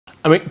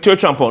I mean, Theo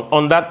Acheampong,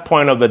 on that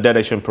point of the debt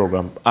exchange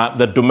program,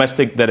 the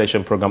domestic debt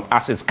exchange program,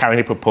 as it's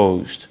currently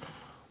proposed,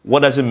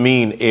 what does it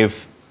mean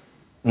if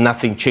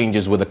nothing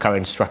changes with the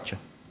current structure?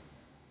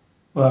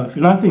 Well, if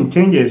nothing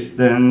changes,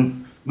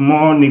 then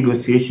more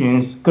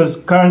negotiations, because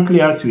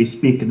currently as we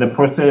speak, the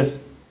process,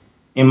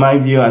 in my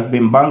view, has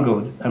been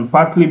bungled, and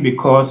partly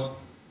because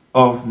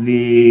of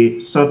the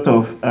sort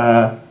of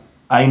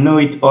I know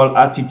it all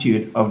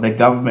attitude of the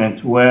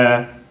government,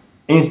 where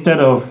instead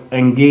of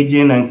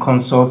engaging and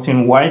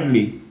consulting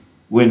widely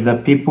with the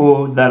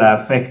people that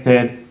are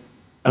affected,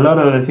 a lot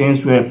of the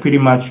things were pretty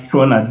much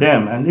thrown at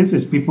them. And this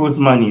is people's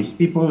monies,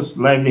 people's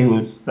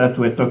livelihoods that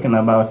we're talking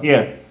about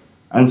here.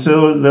 And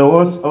so there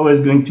was always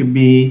going to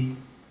be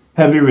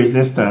heavy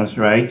resistance,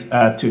 right,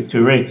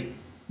 to it.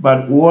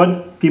 But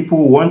what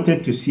people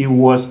wanted to see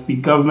was the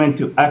government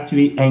to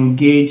actually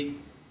engage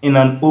in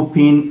an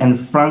open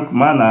and frank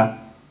manner,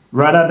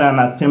 rather than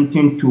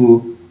attempting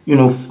to,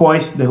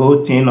 foist the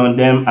whole thing on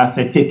them as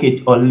a take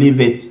it or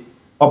leave it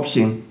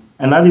option.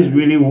 And that is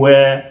really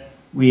where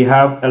we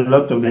have a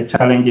lot of the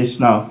challenges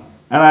now.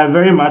 And I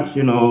very much,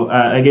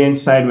 again,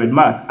 side with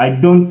Mark. I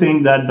don't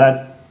think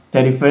that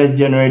 31st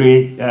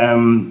January,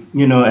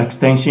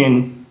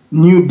 extension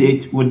new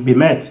date would be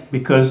met,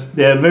 because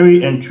there are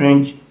very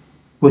entrenched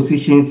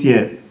positions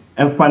here.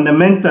 And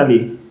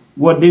fundamentally,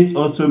 what this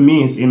also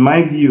means, in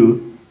my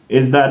view,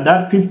 is that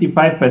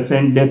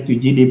 55% debt to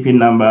GDP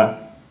number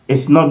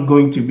is not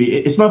going to be,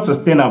 it's not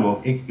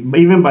sustainable,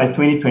 even by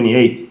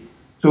 2028.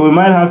 So we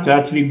might have to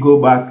actually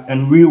go back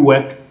and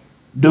rework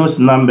those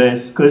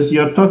numbers, because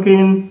you're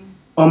talking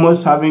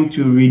almost having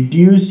to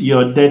reduce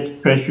your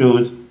debt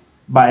thresholds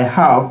by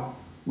half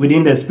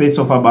within the space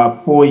of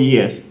about 4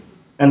 years.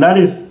 And that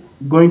is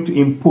going to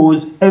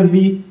impose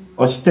heavy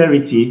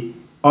austerity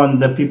on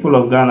the people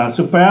of Ghana.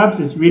 So perhaps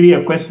it's really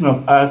a question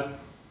of us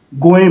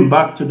going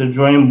back to the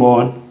drawing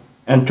board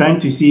and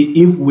trying to see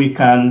if we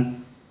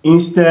can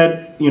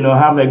instead,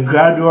 have a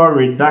gradual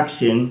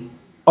reduction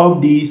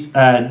of these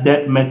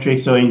debt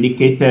metrics or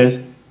indicators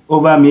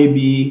over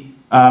maybe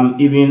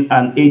even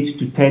an 8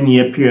 to 10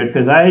 year period.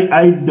 Because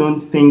I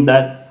don't think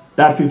that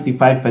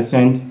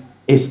 55%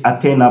 is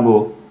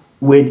attainable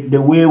with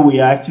the way we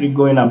are actually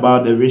going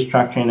about the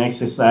restructuring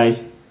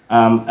exercise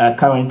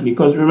currently.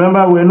 Because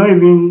remember, we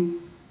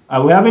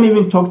haven't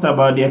even talked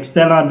about the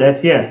external debt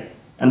here.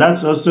 And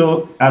that's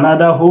also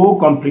another whole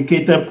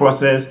complicated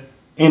process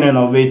in and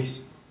of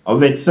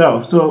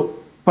itself. So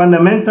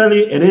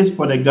fundamentally, it is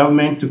for the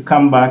government to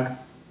come back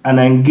and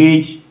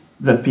engage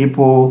the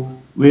people.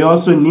 We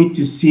also need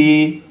to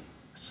see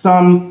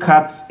some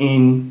cuts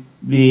in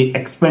the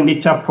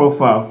expenditure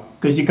profile,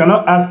 because you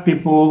cannot ask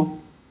people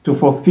to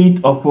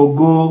forfeit or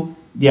forgo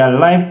their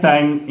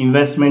lifetime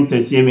investment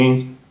and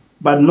savings,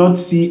 but not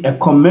see a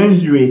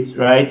commensurate,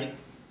 right,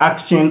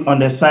 action on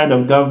the side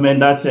of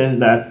government that says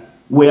that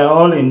we are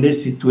all in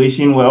this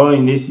situation, we're all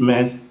in this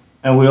mess,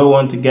 and we all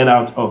want to get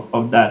out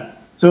of that.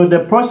 So the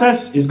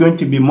process is going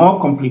to be more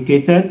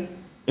complicated,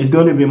 it's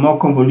going to be more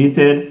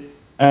convoluted,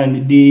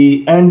 and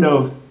the end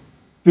of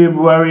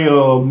February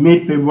or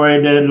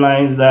mid-February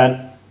deadlines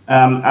that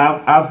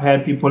I've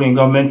heard people in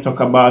government talk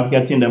about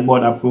getting the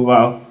board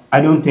approval,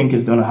 I don't think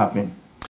it's going to happen.